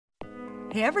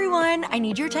Hey everyone, I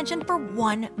need your attention for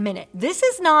 1 minute. This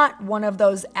is not one of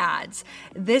those ads.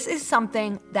 This is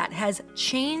something that has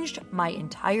changed my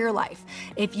entire life.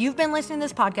 If you've been listening to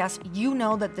this podcast, you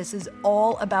know that this is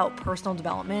all about personal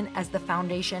development as the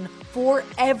foundation for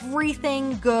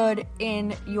everything good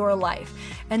in your life.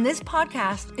 And this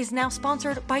podcast is now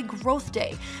sponsored by Growth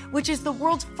Day, which is the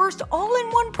world's first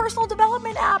all-in-one personal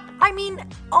development app. I mean,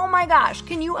 oh my gosh,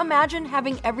 can you imagine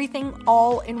having everything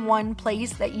all in one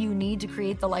place that you need to create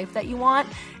the life that you want?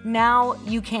 Now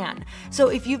you can. So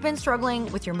if you've been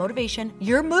struggling with your motivation,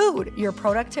 your mood, your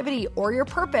productivity, or your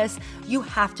purpose, you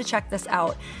have to check this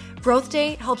out. Growth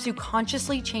Day helps you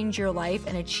consciously change your life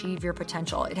and achieve your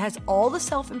potential. It has all the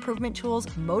self-improvement tools,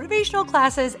 motivational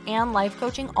classes, and life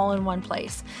coaching all in one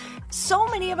place. So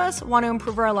many of us want to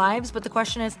improve our lives, but the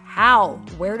question is how?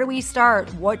 Where do we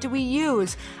start? What do we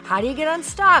use? How do you get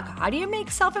unstuck? How do you make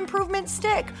self-improvement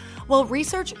stick? Well,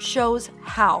 research shows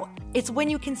how. It's when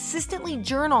you consistently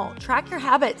journal, track your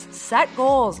habits, set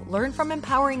goals, learn from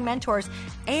empowering mentors,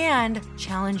 and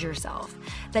challenge yourself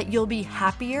that you'll be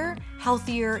happier,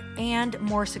 healthier, and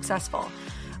more successful.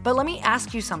 But let me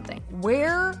ask you something.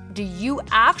 Where do you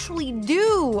actually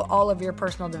do all of your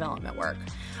personal development work?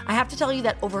 I have to tell you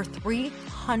that over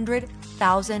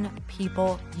 300,000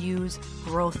 people use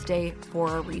Growth Day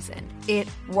for a reason. It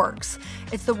works.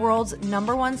 It's the world's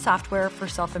 #1 software for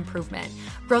self-improvement.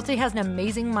 Growth Day has an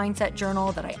amazing mindset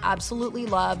journal that I absolutely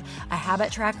love, a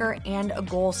habit tracker, and a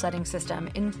goal-setting system.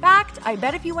 In fact, I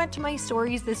bet if you went to my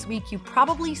stories this week, you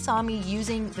probably saw me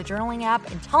using the journaling app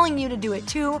and telling you to do it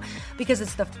too, because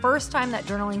it's the first time that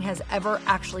journaling has ever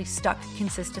actually stuck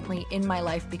consistently in my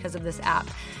life because of this app.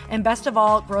 And best of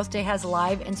all, Growth Day has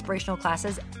live inspirational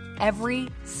classes every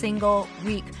single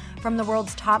week from the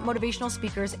world's top motivational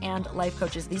speakers and life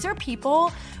coaches. These are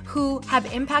people who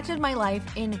have impacted my life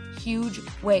in huge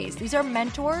ways. These are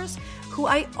mentors who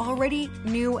I already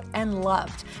knew and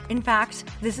loved. In fact,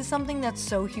 this is something that's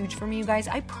so huge for me, you guys.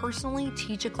 I personally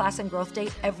teach a class in Growth Day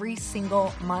every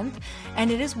single month,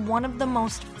 and it is one of the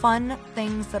most fun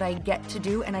things that I get to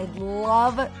do, and I'd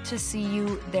love to see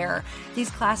you there.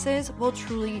 These classes will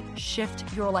truly shift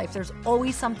your life. There's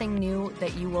always something new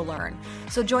that you will learn.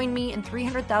 So join me and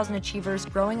 300,000 achievers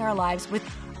growing our lives with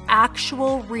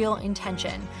actual real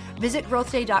intention. Visit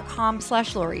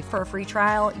growthday.com/Lori for a free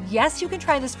trial. Yes, you can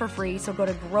try this for free. So go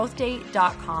to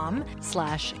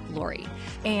growthday.com/Lori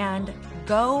and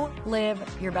go live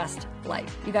your best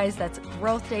life. You guys, that's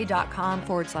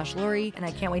growthday.com/Lori. And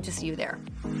I can't wait to see you there.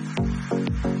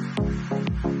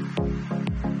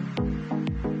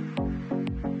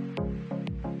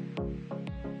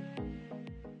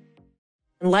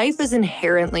 Life is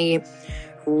inherently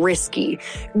risky.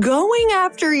 Going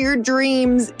after your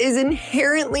dreams is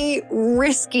inherently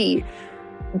risky.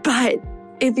 But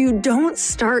if you don't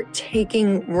start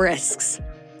taking risks,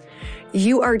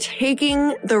 you are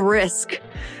taking the risk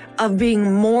of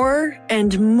being more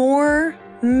and more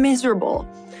miserable,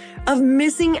 of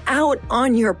missing out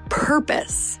on your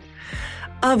purpose,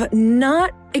 of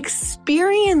not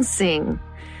experiencing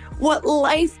what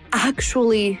life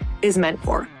actually is meant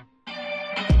for.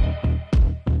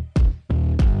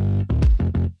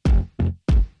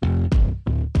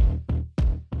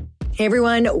 Hey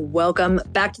everyone, welcome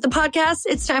back to the podcast.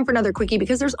 It's time for another quickie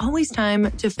because there's always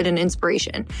time to fit in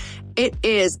inspiration. It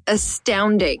is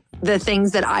astounding the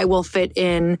things that I will fit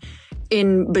in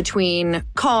between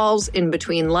calls, in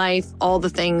between life, all the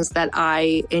things that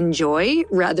I enjoy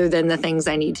rather than the things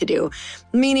I need to do.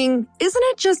 Meaning, isn't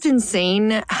it just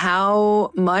insane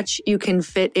how much you can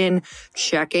fit in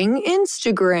checking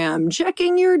Instagram,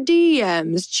 checking your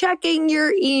DMs, checking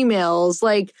your emails?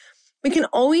 Like, we can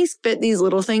always fit these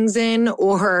little things in,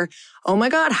 or, oh my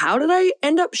God, how did I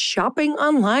end up shopping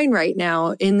online right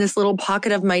now in this little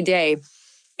pocket of my day?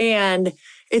 And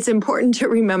it's important to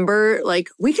remember, like,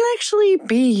 we can actually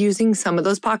be using some of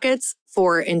those pockets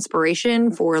for inspiration,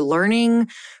 for learning,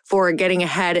 for getting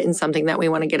ahead in something that we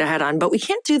want to get ahead on. But we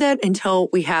can't do that until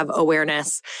we have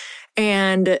awareness.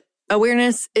 And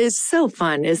awareness is so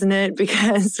fun, isn't it?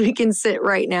 Because we can sit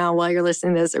right now while you're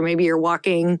listening to this, or maybe you're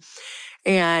walking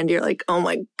and you're like, oh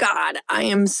my God, I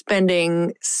am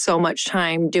spending so much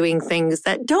time doing things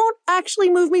that don't actually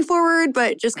move me forward,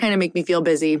 but just kind of make me feel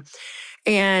busy.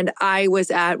 And I was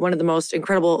at one of the most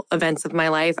incredible events of my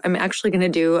life. I'm actually going to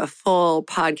do a full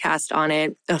podcast on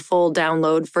it, a full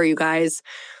download for you guys,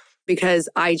 because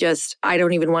I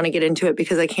don't even want to get into it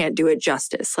because I can't do it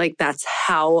justice. Like, that's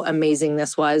how amazing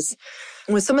this was.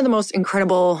 With some of the most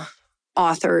incredible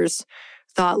authors,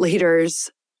 thought leaders,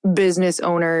 business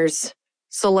owners,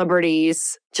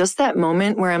 celebrities, just that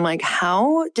moment where I'm like,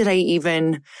 how did I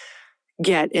even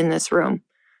get in this room?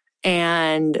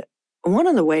 And one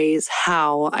of the ways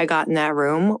how I got in that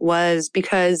room was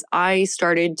because I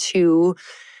started to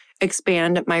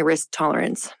expand my risk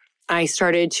tolerance. I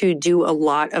started to do a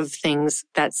lot of things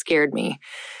that scared me.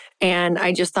 And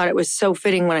I just thought it was so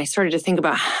fitting when I started to think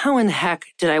about how in the heck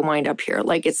did I wind up here?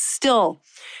 Like it's still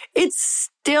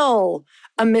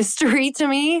a mystery to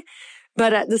me.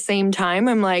 But at the same time,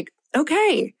 I'm like,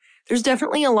 okay, there's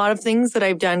definitely a lot of things that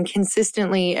I've done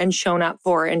consistently and shown up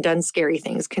for and done scary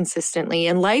things consistently.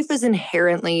 And life is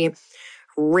inherently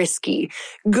risky.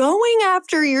 Going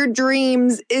after your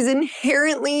dreams is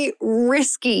inherently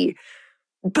risky.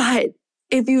 But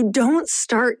if you don't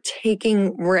start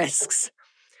taking risks,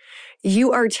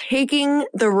 you are taking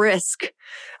the risk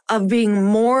of being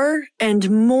more and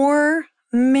more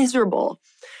miserable,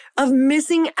 of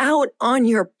missing out on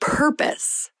your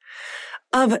purpose,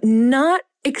 of not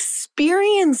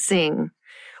experiencing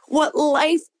what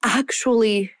life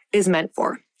actually is meant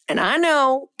for. And I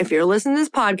know if you're listening to this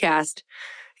podcast,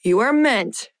 you are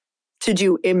meant to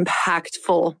do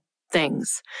impactful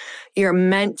things. You're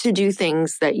meant to do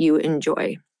things that you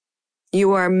enjoy.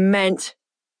 You are meant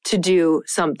to do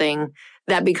something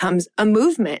that becomes a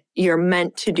movement. You're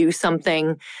meant to do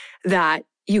something that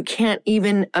you can't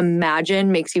even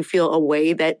imagine, makes you feel a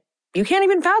way that you can't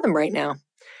even fathom right now.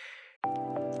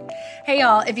 Hey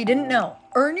y'all, if you didn't know,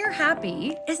 Earn Your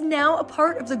Happy is now a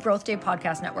part of the Growth Day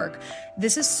Podcast Network.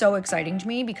 This is so exciting to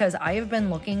me because I have been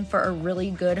looking for a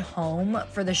really good home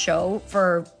for the show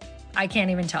for, I can't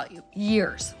even tell you,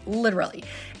 years, literally.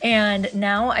 And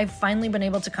now I've finally been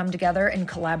able to come together and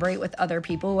collaborate with other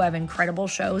people who have incredible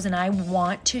shows, and I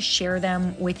want to share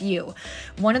them with you.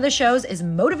 One of the shows is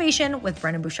Motivation with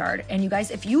Brendon Burchard. And you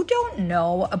guys, if you don't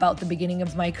know about the beginning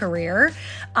of my career,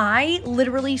 I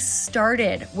literally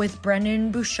started with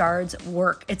Brendon Burchard's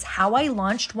work. It's how I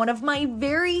launched one of my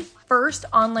very first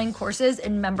online courses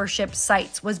and membership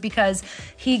sites, was because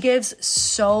he gives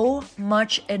so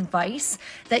much advice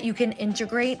that you can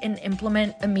integrate and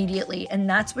implement immediately. And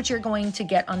that's what you're going to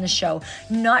get on the show.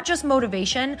 Not just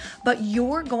motivation, but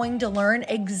you're going to learn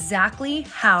exactly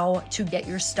how to get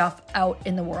your stuff out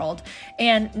in the world.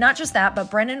 And not just that, but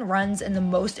Brendon runs in the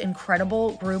most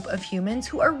incredible group of humans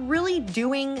who are really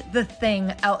doing the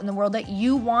thing out in the world that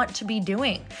you want to be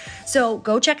doing. So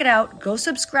go check it out. Go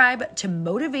subscribe to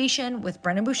Motivation with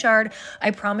Brendon Burchard.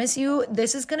 I promise you,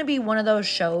 this is going to be one of those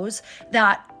shows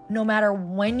that no matter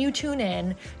when you tune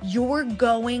in, you're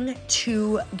going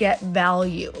to get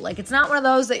value. Like, it's not one of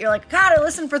those that you're like, God, I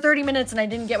listened for 30 minutes and I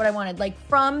didn't get what I wanted. Like,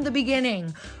 from the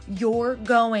beginning, you're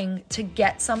going to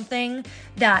get something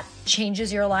that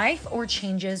changes your life or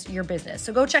changes your business.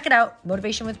 So go check it out.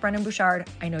 Motivation with Brendon Burchard.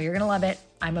 I know you're going to love it.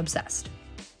 I'm obsessed.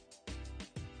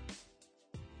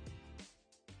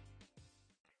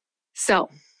 So,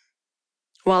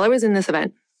 while I was in this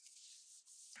event,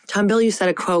 Tom Bilyeu said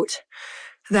a quote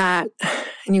that,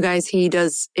 and you guys, he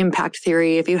does Impact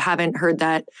Theory. If you haven't heard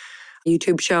that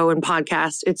YouTube show and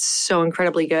podcast, it's so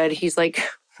incredibly good. He's like,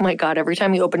 oh my God, every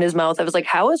time he opened his mouth, I was like,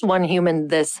 how is one human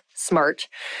this smart?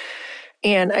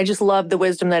 And I just love the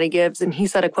wisdom that he gives. And he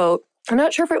said a quote, I'm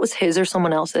not sure if it was his or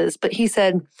someone else's, but he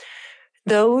said,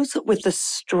 those with the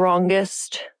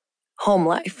strongest home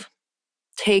life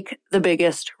take the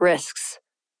biggest risks.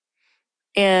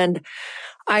 And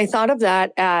I thought of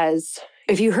that as,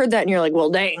 if you heard that and you're like, well,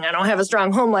 dang, I don't have a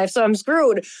strong home life, so I'm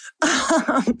screwed.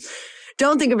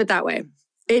 Don't think of it that way.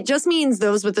 It just means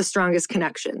those with the strongest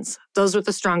connections, those with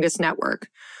the strongest network,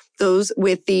 those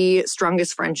with the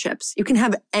strongest friendships. You can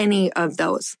have any of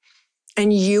those,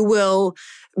 and you will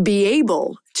be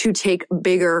able to take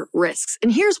bigger risks.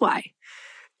 And here's why.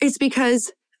 It's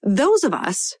because those of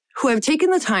us who have taken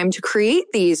the time to create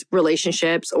these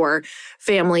relationships or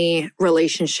family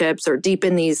relationships or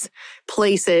deepen these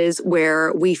places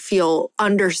where we feel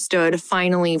understood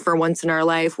finally for once in our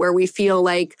life, where we feel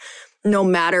like no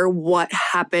matter what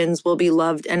happens, we'll be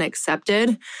loved and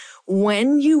accepted.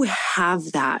 When you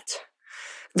have that,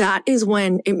 that is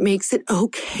when it makes it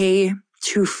okay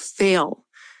to fail.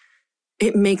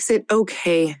 It makes it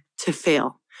okay to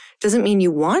fail. Doesn't mean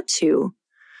you want to,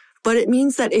 but it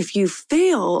means that if you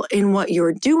fail in what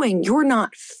you're doing, you're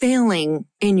not failing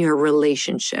in your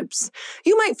relationships.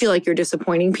 You might feel like you're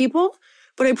disappointing people,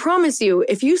 but I promise you,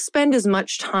 if you spend as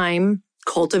much time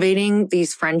cultivating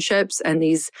these friendships and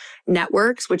these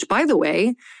networks, which by the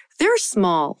way, they're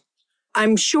small.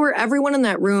 I'm sure everyone in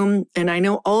that room, and I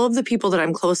know all of the people that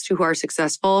I'm close to who are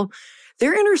successful,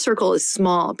 their inner circle is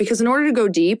small because in order to go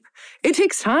deep, it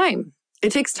takes time.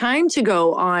 It takes time to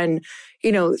go on,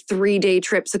 3-day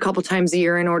trips a couple times a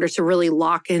year in order to really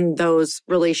lock in those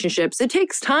relationships. It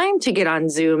takes time to get on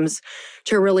Zooms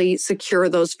to really secure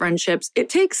those friendships. It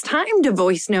takes time to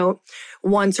voice note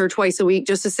once or twice a week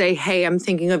just to say, hey, I'm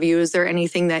thinking of you. Is there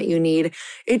anything that you need?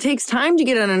 It takes time to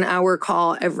get on an hour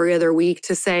call every other week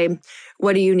to say,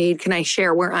 what do you need? Can I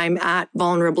share where I'm at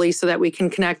vulnerably so that we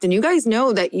can connect? And you guys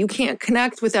know that you can't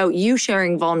connect without you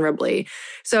sharing vulnerably.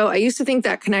 So I used to think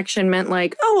that connection meant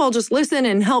like, oh, I'll just listen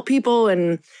and help people.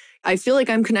 And I feel like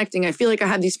I'm connecting. I feel like I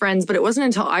have these friends, but it wasn't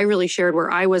until I really shared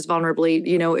where I was vulnerably.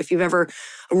 If you've ever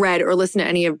read or listened to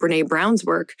any of Brene Brown's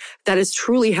work, that is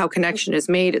truly how connection is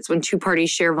made. It's when two parties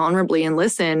share vulnerably and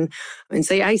listen and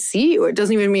say, I see you. It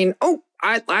doesn't even mean, oh,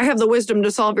 I have the wisdom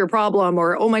to solve your problem,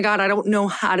 or, oh my God, I don't know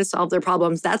how to solve their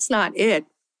problems. That's not it.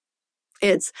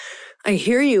 It's, I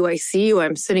hear you, I see you,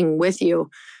 I'm sitting with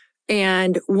you.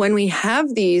 And when we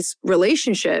have these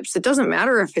relationships, it doesn't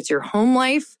matter if it's your home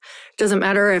life, it doesn't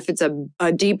matter if it's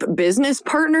a deep business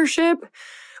partnership.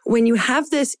 When you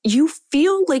have this, you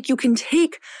feel like you can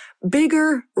take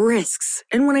bigger risks.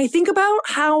 And when I think about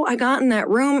how I got in that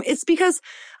room, it's because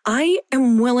I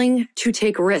am willing to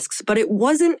take risks, but it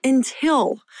wasn't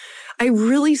until I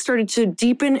really started to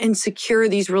deepen and secure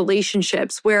these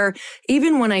relationships where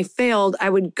even when I failed, I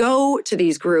would go to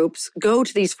these groups, go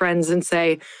to these friends and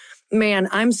say, man,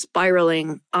 I'm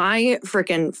spiraling. I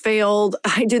freaking failed.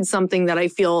 I did something that I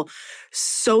feel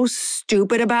so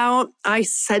stupid about. I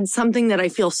said something that I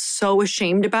feel so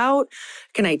ashamed about.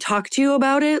 Can I talk to you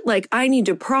about it? Like, I need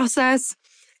to process.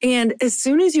 And as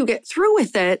soon as you get through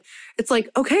with it, it's like,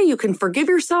 okay, you can forgive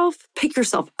yourself, pick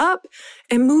yourself up,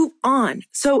 and move on.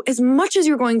 So as much as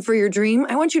you're going for your dream,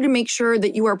 I want you to make sure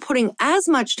that you are putting as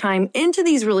much time into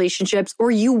these relationships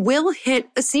or you will hit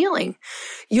a ceiling.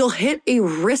 You'll hit a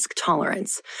risk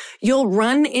tolerance. You'll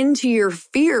run into your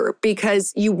fear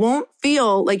because you won't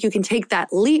feel like you can take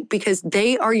that leap because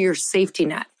they are your safety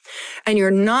net. And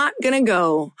you're not going to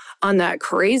go on that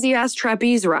crazy ass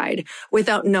trapeze ride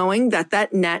without knowing that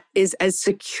that net is as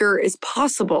secure as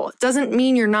possible. It doesn't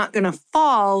mean you're not going to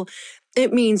fall.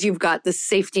 It means you've got the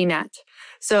safety net.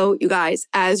 So you guys,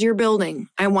 as you're building,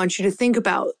 I want you to think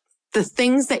about the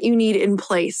things that you need in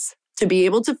place to be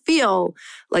able to feel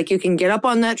like you can get up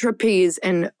on that trapeze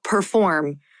and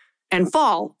perform and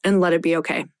fall and let it be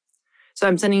okay. So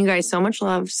I'm sending you guys so much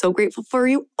love. So grateful for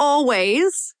you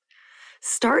always.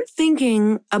 Start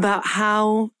thinking about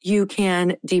how you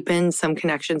can deepen some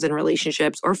connections and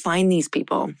relationships or find these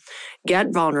people.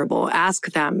 Get vulnerable. Ask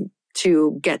them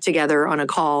to get together on a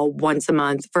call once a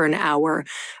month for an hour.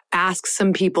 Ask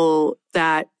some people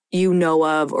that you know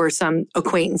of or some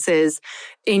acquaintances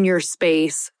in your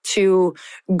space to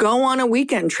go on a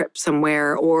weekend trip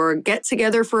somewhere or get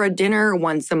together for a dinner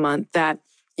once a month that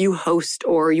you host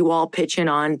or you all pitch in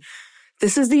on.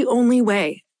 This is the only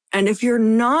way. And if you're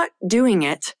not doing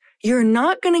it, you're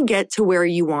not going to get to where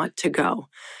you want to go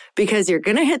because you're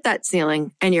going to hit that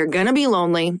ceiling and you're going to be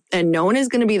lonely and no one is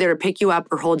going to be there to pick you up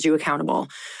or hold you accountable.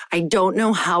 I don't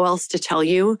know how else to tell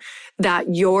you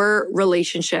that your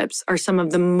relationships are some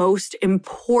of the most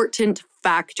important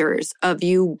factors of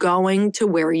you going to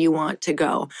where you want to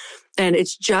go. And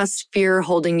it's just fear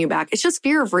holding you back. It's just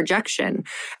fear of rejection.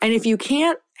 And if you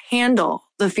can't handle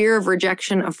the fear of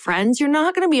rejection of friends, you're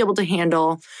not going to be able to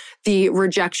handle the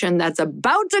rejection that's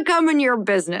about to come in your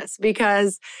business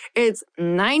because it's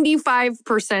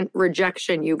 95%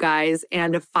 rejection, you guys,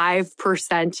 and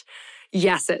 5%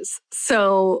 yeses.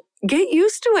 So get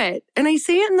used to it. And I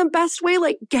say it in the best way,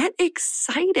 like get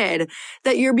excited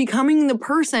that you're becoming the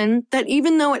person that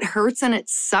even though it hurts and it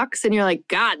sucks and you're like,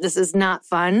 God, this is not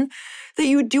fun, that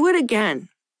you do it again.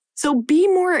 So be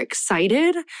more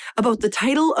excited about the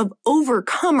title of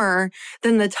overcomer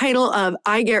than the title of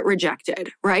I get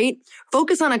rejected, right?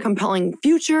 Focus on a compelling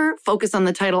future. Focus on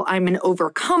the title I'm an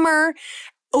overcomer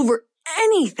over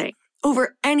anything.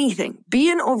 Be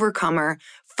an overcomer.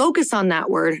 Focus on that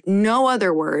word, no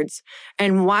other words,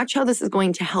 and watch how this is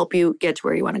going to help you get to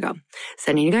where you want to go.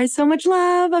 Sending you guys so much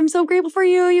love. I'm so grateful for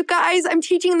you. You guys, I'm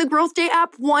teaching the Growth Day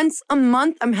app once a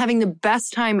month. I'm having the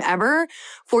best time ever.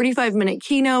 45-minute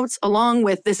keynotes along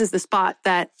with this is the spot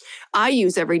that I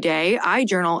use every day. I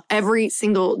journal every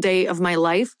single day of my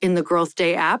life in the Growth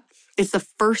Day app. It's the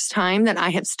first time that I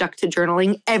have stuck to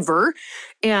journaling ever.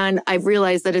 And I've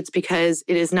realized that it's because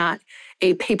it is not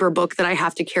a paper book that I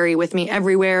have to carry with me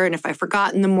everywhere. And if I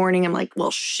forgot in the morning, I'm like, well,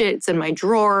 shit, it's in my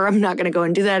drawer. I'm not going to go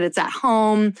and do that. It's at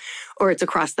home. or it's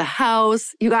across the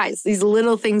house. You guys, these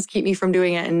little things keep me from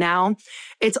doing it. And now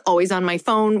it's always on my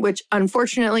phone, which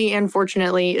unfortunately and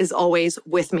fortunately is always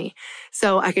with me.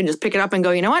 So I can just pick it up and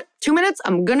go, you know what? 2 minutes,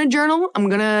 I'm going to journal. I'm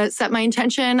going to set my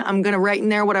intention. I'm going to write in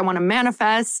there what I want to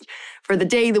manifest for the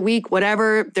day, the week,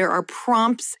 whatever. There are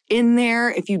prompts in there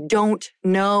if you don't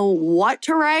know what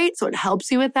to write. So it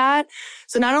helps you with that.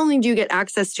 So not only do you get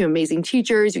access to amazing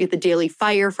teachers, you get the Daily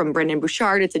Fire from Brendon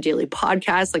Burchard. It's a daily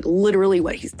podcast, like literally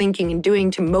what he's thinking and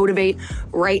doing to motivate.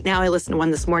 Right now, I listened to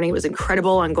one this morning. It was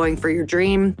incredible on going for your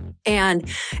dream. And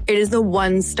it is the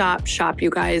one-stop shop, you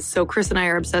guys. So Chris and I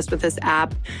are obsessed with this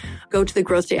app. Go to the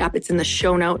Growth Day app. It's in the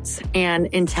show notes.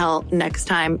 And until next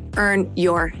time, earn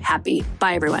your happy.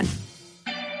 Bye, everyone.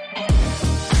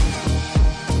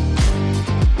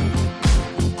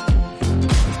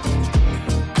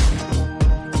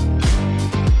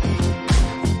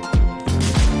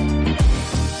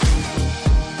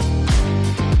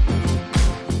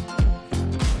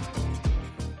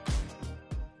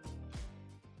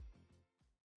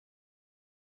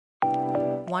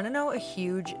 Want to know a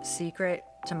huge secret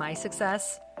to my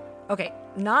success? Okay,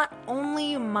 not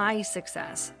only my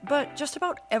success, but just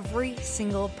about every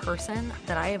single person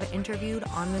that I have interviewed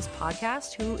on this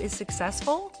podcast who is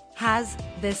successful has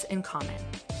this in common.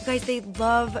 You guys, they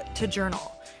love to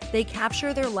journal. They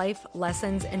capture their life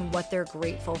lessons and what they're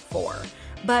grateful for.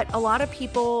 But a lot of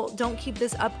people don't keep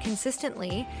this up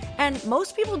consistently. And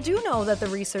most people do know that the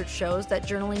research shows that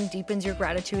journaling deepens your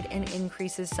gratitude and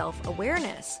increases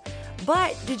self-awareness.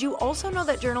 But did you also know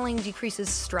that journaling decreases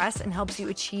stress and helps you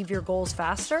achieve your goals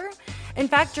faster? In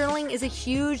fact, journaling is a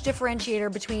huge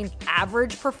differentiator between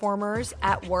average performers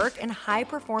at work and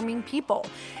high-performing people.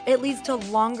 It leads to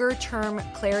longer-term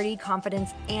clarity,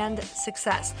 confidence, and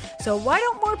success. So why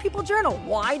don't more people journal?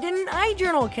 Why didn't I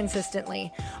journal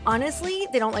consistently? Honestly,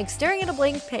 they don't like staring at a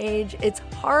blank page. It's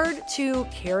hard to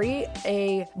carry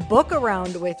a book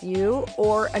around with you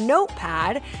or a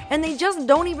notepad, and they just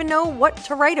don't even know what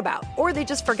to write about, or they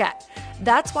just forget.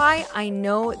 That's why I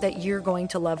know that you're going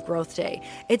to love Growth Day.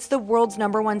 It's the world's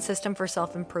 #1 system for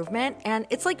self-improvement, and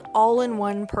it's like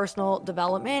all-in-one personal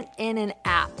development in an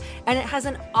app. And it has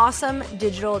an awesome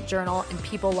digital journal, and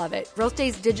people love it. Growth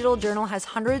Day's digital journal has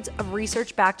hundreds of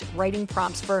research-backed writing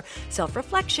prompts for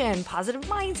self-reflection, positive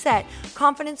mindset,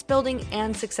 confidence building,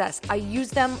 and success. I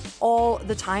use them all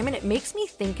the time, and it makes me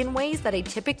think in ways that I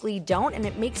typically don't, and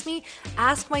it makes me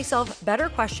ask myself better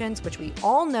questions, which we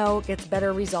all know gets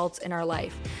better results in our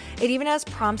life. It even has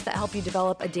prompts that help you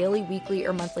develop a daily, weekly,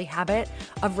 or monthly habit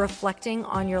of reflecting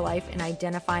on your life and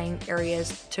identifying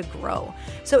areas to grow.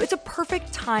 So it's a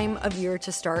perfect time of year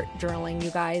to start journaling, you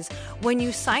guys. When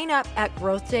you sign up at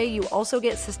Growth Day, you also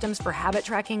get systems for habit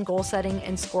tracking, goal setting,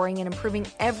 and scoring, and improving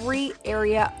every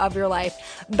area of your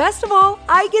life. Best of all,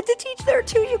 I get to teach there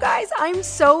too, you guys. I'm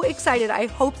so excited. I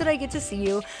hope that I get to see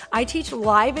you. I teach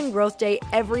live in Growth Day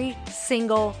every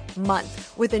single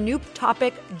month with a new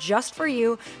topic just for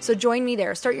you. So join me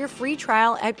there. Start your free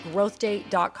trial at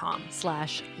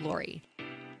growthday.com/Lori.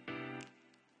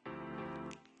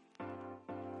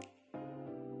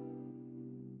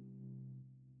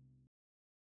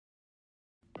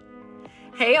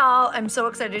 Hey y'all, I'm so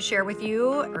excited to share with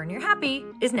you, Earn Your Happy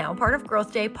is now part of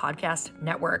Growth Day Podcast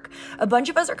Network. A bunch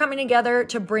of us are coming together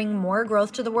to bring more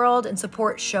growth to the world and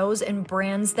support shows and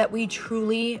brands that we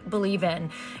truly believe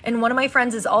in. And one of my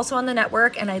friends is also on the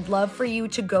network, and I'd love for you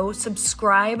to go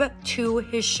subscribe to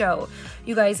his show.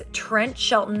 You guys, Trent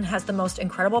Shelton has the most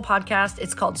incredible podcast.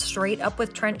 It's called Straight Up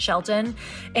with Trent Shelton,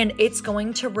 and it's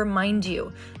going to remind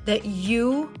you that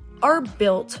you are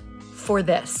built for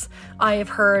this. I have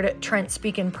heard Trent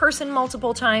speak in person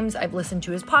multiple times. I've listened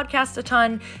to his podcast a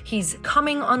ton. He's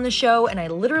coming on the show, and I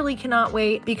literally cannot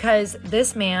wait because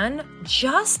this man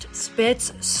just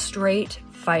spits straight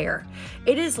fire.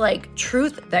 It is like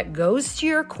truth that goes to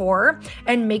your core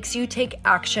and makes you take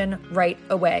action right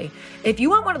away. If you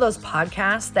want one of those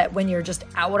podcasts that when you're just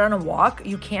out on a walk,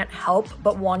 you can't help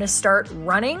but want to start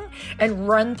running and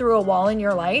run through a wall in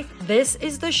your life, this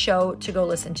is the show to go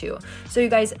listen to. So you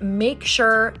guys, make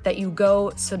sure that you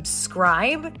go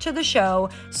subscribe to the show,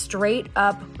 Straight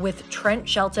Up with Trent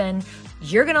Shelton.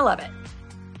 You're going to love it.